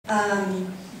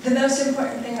The most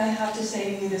important thing I have to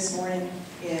say to you this morning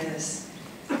is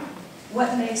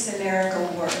what makes America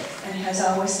work, and has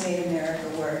always made America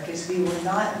work, is we were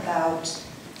not about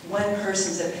one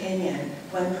person's opinion,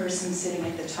 one person sitting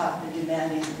at the top and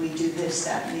demanding that we do this,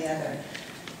 that, and the other.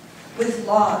 With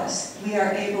laws, we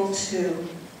are able to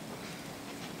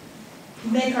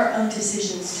make our own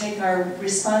decisions, take our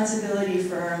responsibility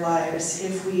for our lives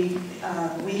if we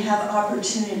have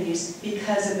opportunities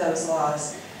because of those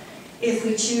laws. If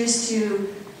we choose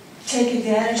to take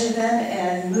advantage of them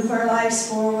and move our lives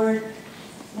forward,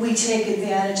 we take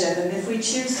advantage of them. If we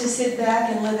choose to sit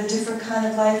back and live a different kind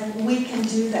of life, we can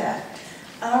do that.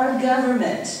 Our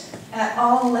government at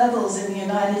all levels in the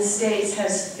United States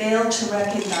has failed to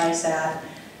recognize that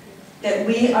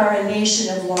we are a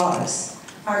nation of laws.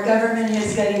 Our government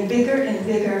is getting bigger and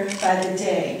bigger by the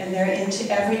day, and they're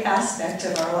into every aspect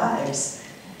of our lives.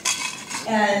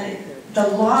 And the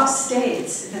law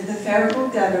states that the federal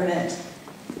government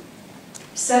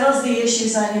settles the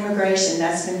issues on immigration.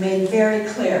 That's been made very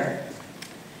clear.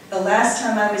 The last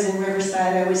time I was in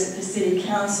Riverside, I was at the city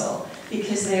council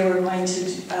because they were going to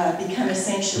become a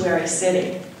sanctuary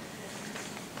city.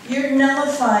 You're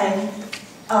nullifying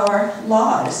our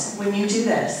laws when you do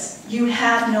this. You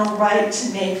have no right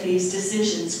to make these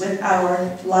decisions with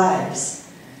our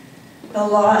lives. The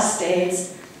law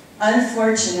states,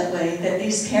 unfortunately, that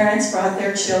these parents brought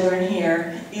their children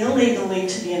here illegally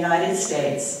to the United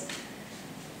States.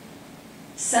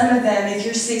 Some of them, if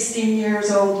you're 16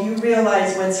 years old, you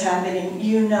realize what's happening,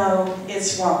 you know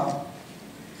it's wrong.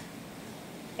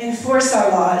 Enforce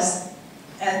our laws,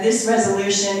 and this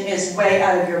resolution is way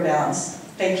out of your bounds.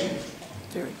 Thank you.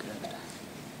 Very good.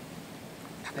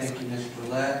 Thank you, Ms.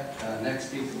 Droilet. Next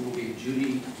speaker will be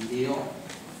Judi Neal.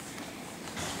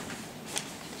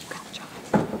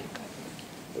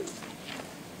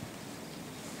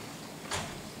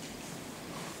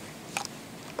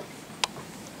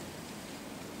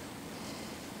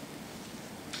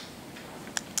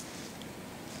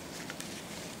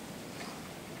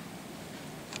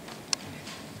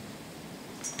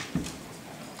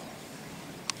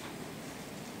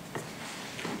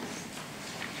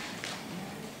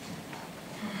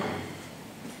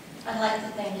 I'd like to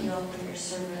thank you all for your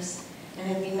service,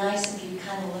 and it'd be nice if you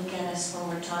kind of look at us when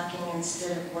we're talking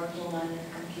instead of working on your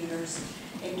computers.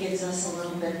 It gives us a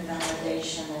little bit of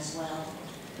validation as well.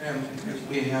 And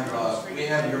we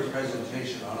have your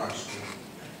presentation on our screen.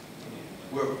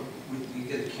 We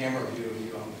get a camera view of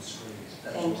you on the screen.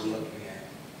 That's Thank what you. we're looking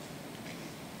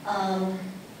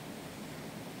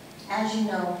at. As you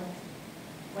know,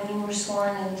 when you were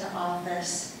sworn into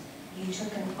office, you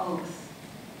took an oath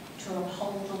to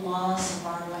uphold the laws of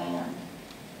our land,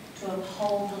 to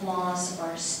uphold the laws of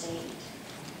our state.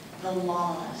 The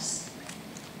laws.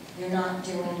 You're not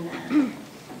doing that.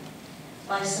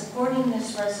 By supporting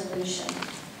this resolution,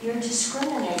 you're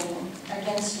discriminating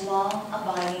against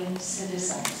law-abiding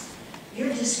citizens.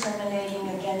 You're discriminating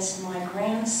against my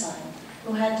grandson,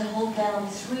 who had to hold down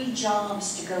 3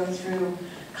 jobs to go through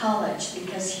college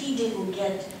because he didn't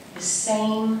get the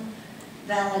same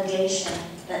validation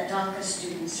that DACA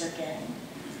students are getting.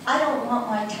 I don't want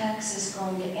my taxes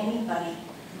going to anybody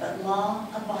but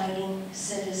law-abiding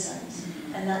citizens,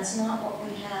 and that's not what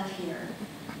we have here.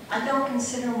 I don't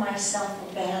consider myself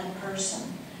a bad person.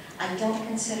 I don't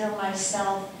consider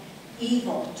myself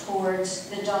evil towards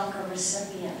the DACA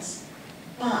recipients,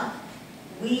 but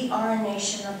we are a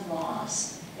nation of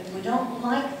laws. If we don't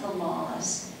like the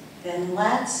laws, then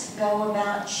let's go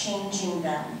about changing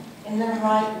them in the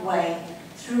right way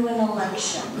through an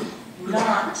election,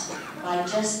 not by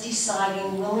just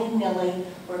deciding willy-nilly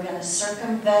we're going to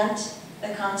circumvent the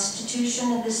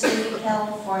Constitution of the state of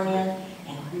California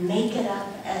and make it up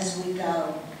as we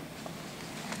go.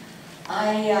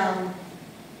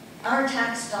 Our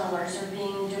tax dollars are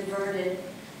being diverted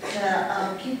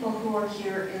to people who are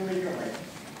here illegally.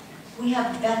 We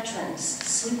have veterans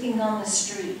sleeping on the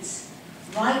streets.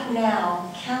 Right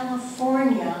now,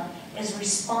 California is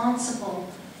responsible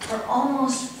for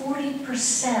almost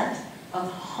 40%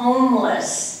 of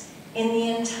homeless in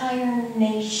the entire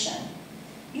nation.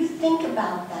 You think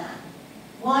about that.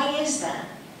 Why is that?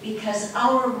 Because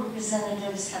our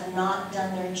representatives have not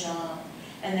done their job,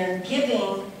 and they're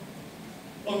giving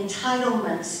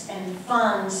entitlements and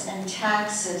funds and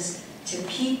taxes to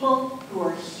people who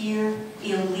are here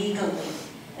illegally,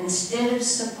 instead of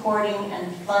supporting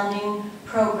and funding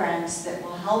programs that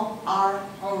will help our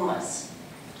homeless.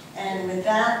 And with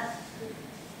that,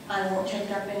 I won't take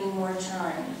up any more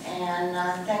time.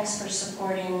 And thanks for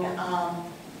supporting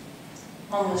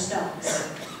homeless dogs.